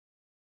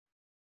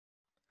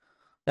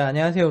자,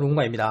 안녕하세요.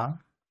 롱바입니다.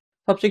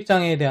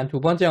 섭식장애에 대한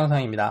두 번째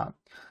영상입니다.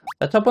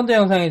 자, 첫 번째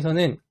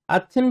영상에서는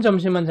아침,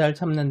 점심은 잘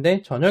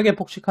참는데 저녁에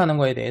폭식하는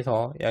거에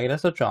대해서 이야기를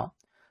했었죠.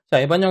 자,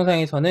 이번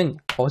영상에서는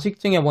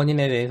거식증의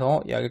원인에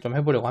대해서 이야기를 좀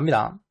해보려고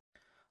합니다.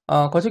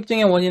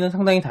 거식증의 원인은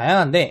상당히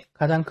다양한데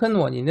가장 큰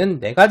원인은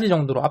 4가지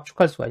정도로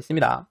압축할 수가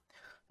있습니다.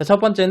 자, 첫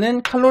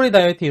번째는 칼로리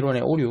다이어트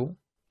이론의 오류,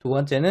 두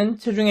번째는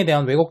체중에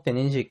대한 왜곡된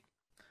인식,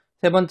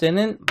 세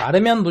번째는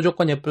마르면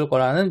무조건 예쁠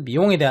거라는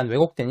미용에 대한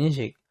왜곡된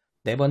인식,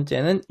 네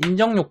번째는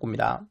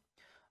인정욕구입니다.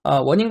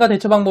 원인과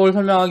대처 방법을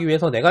설명하기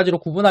위해서 4가지로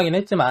구분하긴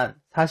했지만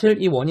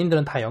사실 이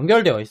원인들은 다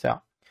연결되어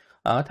있어요.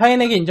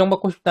 타인에게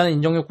인정받고 싶다는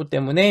인정욕구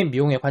때문에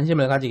미용에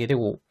관심을 가지게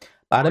되고,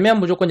 마르면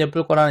무조건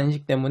예쁠 거라는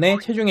인식 때문에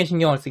체중에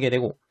신경을 쓰게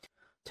되고,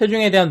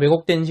 체중에 대한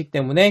왜곡된 인식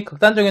때문에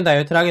극단적인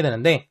다이어트를 하게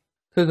되는데,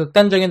 그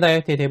극단적인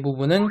다이어트의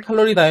대부분은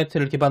칼로리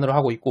다이어트를 기반으로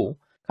하고 있고,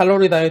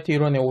 칼로리 다이어트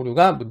이론의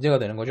오류가 문제가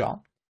되는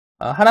거죠.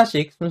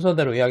 하나씩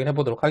순서대로 이야기를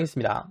해보도록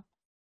하겠습니다.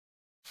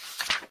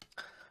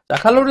 자,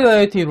 칼로리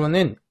다이어트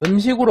이론은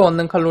음식으로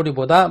얻는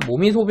칼로리보다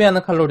몸이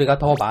소비하는 칼로리가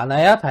더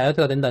많아야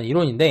다이어트가 된다는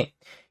이론인데,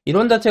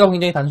 이론 자체가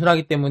굉장히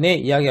단순하기 때문에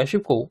이해하기가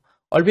쉽고,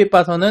 얼핏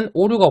봐서는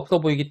오류가 없어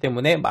보이기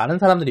때문에 많은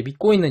사람들이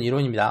믿고 있는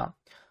이론입니다.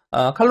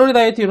 칼로리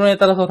다이어트 이론에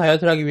따라서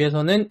다이어트를 하기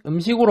위해서는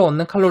음식으로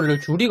얻는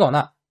칼로리를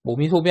줄이거나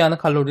몸이 소비하는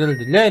칼로리를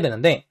늘려야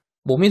되는데,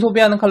 몸이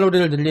소비하는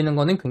칼로리를 늘리는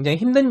것은 굉장히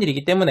힘든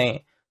일이기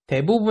때문에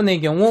대부분의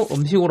경우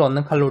음식으로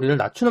얻는 칼로리를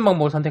낮추는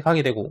방법을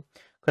선택하게 되고,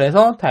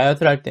 그래서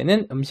다이어트를 할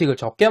때는 음식을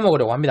적게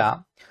먹으려고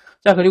합니다.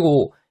 자,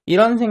 그리고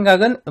이런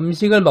생각은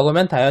음식을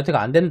먹으면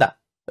다이어트가 안 된다,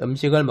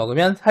 음식을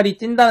먹으면 살이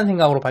찐다는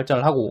생각으로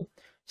발전을 하고,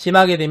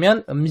 심하게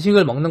되면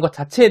음식을 먹는 것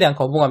자체에 대한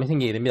거부감이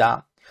생기게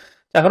됩니다.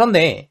 자,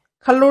 그런데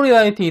칼로리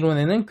다이어트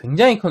이론에는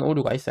굉장히 큰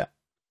오류가 있어요.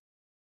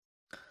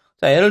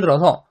 자, 예를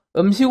들어서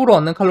음식으로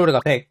얻는 칼로리가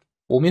 100,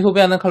 몸이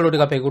소비하는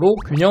칼로리가 100으로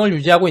균형을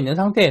유지하고 있는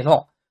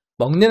상태에서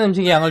먹는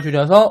음식의 양을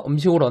줄여서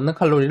음식으로 얻는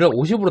칼로리를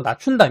 50으로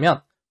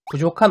낮춘다면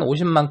부족한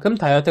 50만큼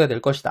다이어트가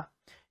될 것이다.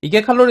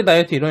 이게 칼로리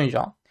다이어트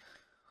이론이죠.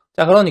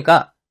 자,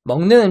 그러니까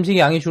먹는 음식의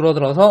양이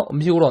줄어들어서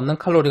음식으로 얻는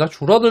칼로리가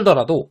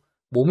줄어들더라도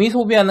몸이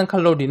소비하는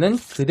칼로리는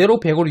그대로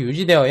 100으로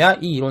유지되어야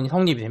이 이론이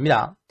성립이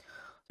됩니다.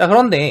 자,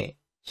 그런데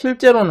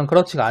실제로는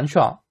그렇지가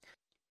않죠.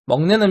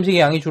 먹는 음식의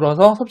양이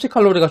줄어서 섭취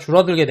칼로리가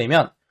줄어들게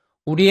되면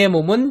우리의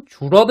몸은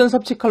줄어든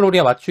섭취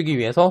칼로리에 맞추기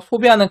위해서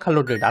소비하는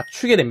칼로리를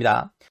낮추게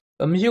됩니다.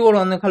 음식으로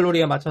얻는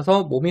칼로리에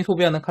맞춰서 몸이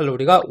소비하는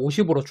칼로리가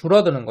 50으로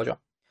줄어드는 거죠.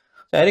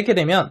 자, 이렇게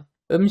되면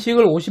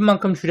음식을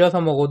 50만큼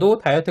줄여서 먹어도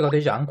다이어트가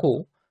되지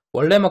않고,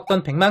 원래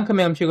먹던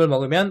 100만큼의 음식을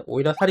먹으면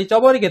오히려 살이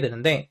쪄버리게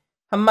되는데,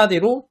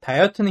 한마디로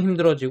다이어트는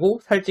힘들어지고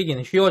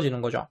살찌기는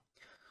쉬워지는 거죠.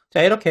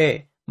 자,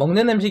 이렇게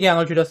먹는 음식의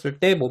양을 줄였을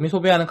때 몸이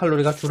소비하는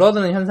칼로리가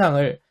줄어드는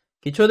현상을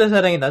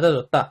기초대사량이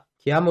낮아졌다,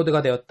 기아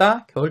모드가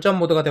되었다, 겨울잠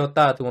모드가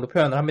되었다 등으로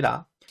표현을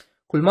합니다.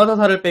 굶어서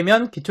살을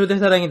빼면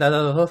기초대사량이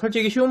낮아져서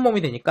살찌기 쉬운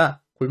몸이 되니까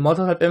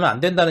굶어서 살 빼면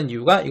안 된다는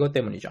이유가 이것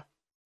때문이죠.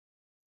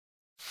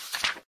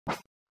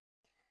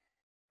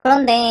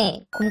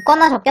 그런데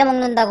굶거나 적게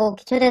먹는다고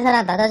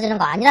기초대사량 낮아지는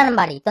거 아니라는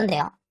말이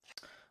있던데요.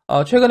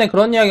 최근에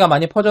그런 이야기가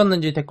많이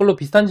퍼졌는지 댓글로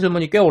비슷한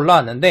질문이 꽤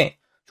올라왔는데,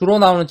 주로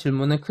나오는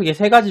질문은 크게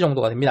 3가지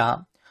정도가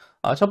됩니다.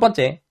 첫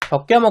번째,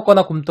 적게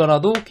먹거나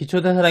굶더라도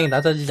기초대사량이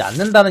낮아지지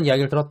않는다는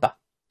이야기를 들었다.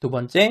 두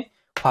번째,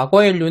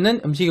 과거의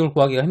인류는 음식을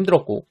구하기가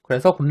힘들었고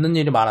그래서 굶는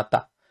일이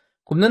많았다.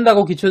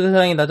 굶는다고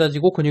기초대사량이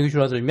낮아지고 근육이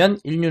줄어들면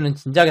인류는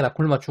진작에 다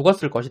굶어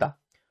죽었을 것이다.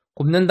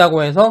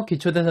 굶는다고 해서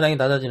기초대사량이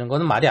낮아지는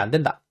것은 말이 안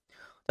된다.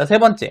 자, 세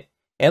번째,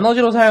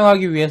 에너지로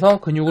사용하기 위해서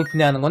근육을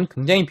분해하는 건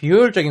굉장히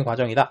비효율적인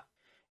과정이다.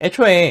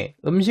 애초에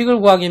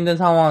음식을 구하기 힘든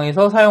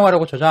상황에서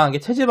사용하려고 저장한 게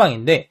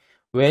체지방인데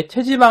왜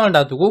체지방을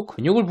놔두고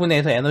근육을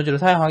분해해서 에너지를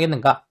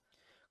사용하겠는가?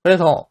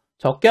 그래서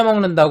적게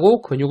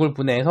먹는다고 근육을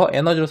분해해서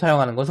에너지로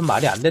사용하는 것은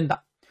말이 안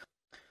된다.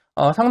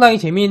 상당히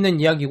재미있는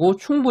이야기고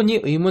충분히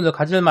의문을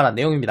가질 만한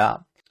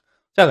내용입니다.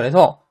 자,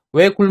 그래서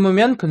왜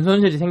굶으면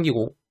근손실이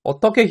생기고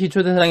어떻게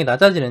기초대사량이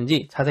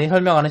낮아지는지 자세히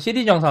설명하는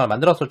시리즈 영상을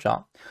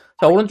만들었었죠.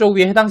 자, 오른쪽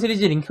위에 해당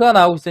시리즈 링크가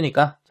나오고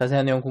있으니까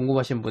자세한 내용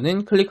궁금하신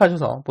분은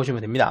클릭하셔서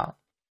보시면 됩니다.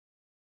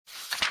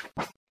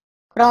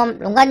 그럼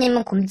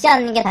롱가님은 굶지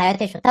않는 게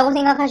다이어트에 좋다고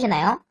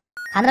생각하시나요?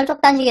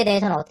 간헐적 단식에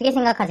대해서는 어떻게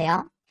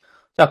생각하세요?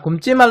 자,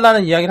 굶지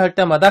말라는 이야기를 할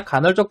때마다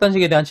간헐적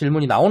단식에 대한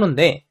질문이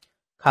나오는데,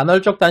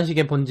 간헐적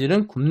단식의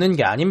본질은 굶는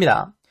게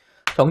아닙니다.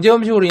 정제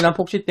음식으로 인한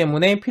폭식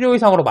때문에 필요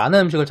이상으로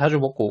많은 음식을 자주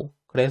먹고,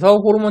 그래서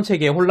호르몬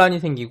체계에 혼란이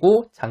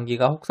생기고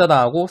장기가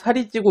혹사당하고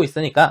살이 찌고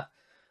있으니까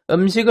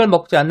음식을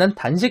먹지 않는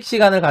단식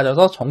시간을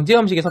가져서 정제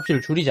음식의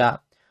섭취를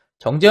줄이자.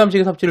 정제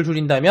음식의 섭취를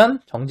줄인다면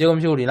정제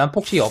음식으로 인한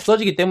폭식이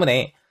없어지기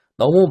때문에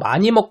너무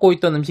많이 먹고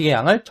있던 음식의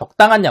양을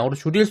적당한 양으로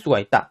줄일 수가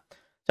있다.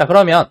 자,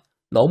 그러면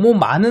너무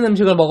많은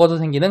음식을 먹어서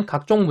생기는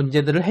각종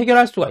문제들을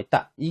해결할 수가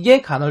있다.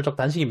 이게 간헐적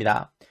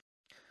단식입니다.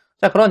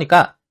 자,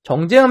 그러니까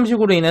정제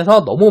음식으로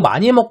인해서 너무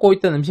많이 먹고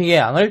있던 음식의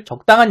양을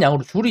적당한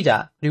양으로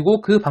줄이자.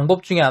 그리고 그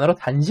방법 중에 하나로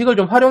단식을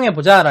좀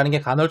활용해보자 라는 게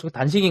간헐적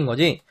단식인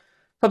거지,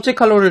 섭취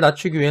칼로리를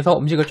낮추기 위해서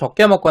음식을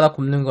적게 먹거나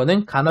굶는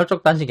거는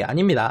간헐적 단식이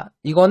아닙니다.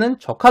 이거는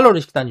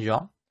저칼로리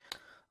식단이죠.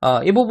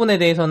 이 부분에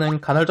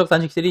대해서는 간헐적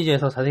단식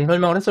시리즈에서 자세히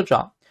설명을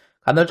했었죠.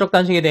 간헐적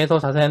단식에 대해서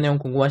자세한 내용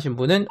궁금하신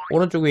분은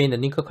오른쪽 위에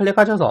있는 링크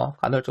클릭하셔서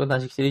간헐적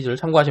단식 시리즈를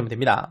참고하시면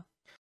됩니다.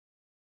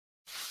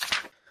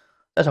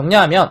 자,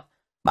 정리하면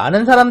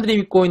많은 사람들이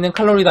믿고 있는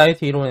칼로리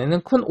다이어트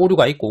이론에는 큰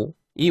오류가 있고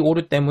이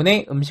오류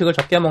때문에 음식을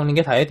적게 먹는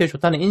게 다이어트에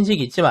좋다는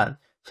인식이 있지만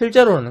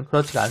실제로는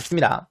그렇지가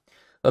않습니다.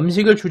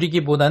 음식을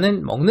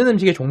줄이기보다는 먹는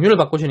음식의 종류를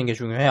바꾸시는 게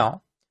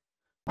중요해요.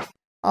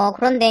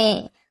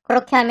 그런데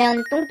그렇게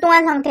하면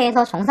뚱뚱한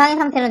상태에서 정상인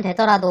상태는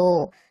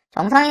되더라도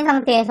정상인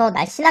상태에서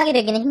날씬하게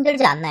되기는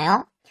힘들지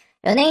않나요?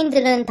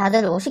 연예인들은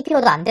다들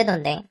 50kg도 안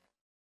되던데.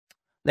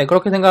 네,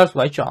 그렇게 생각할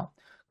수가 있죠.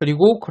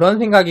 그리고 그런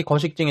생각이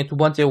거식증의 두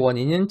번째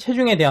원인인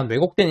체중에 대한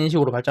왜곡된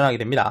인식으로 발전하게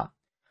됩니다.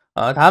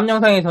 다음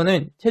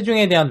영상에서는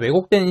체중에 대한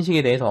왜곡된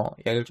인식에 대해서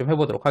이야기를 좀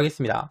해보도록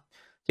하겠습니다.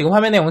 지금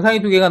화면에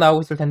영상이 두 개가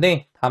나오고 있을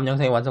텐데 다음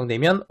영상이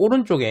완성되면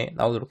오른쪽에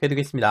나오도록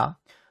해두겠습니다.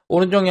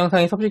 오른쪽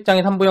영상이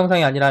섭식장애 3부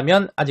영상이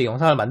아니라면 아직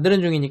영상을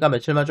만드는 중이니까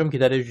며칠만 좀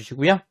기다려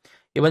주시고요.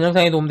 이번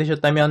영상이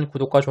도움되셨다면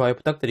구독과 좋아요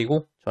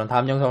부탁드리고 저는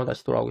다음 영상으로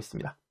다시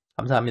돌아오겠습니다.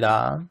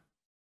 감사합니다.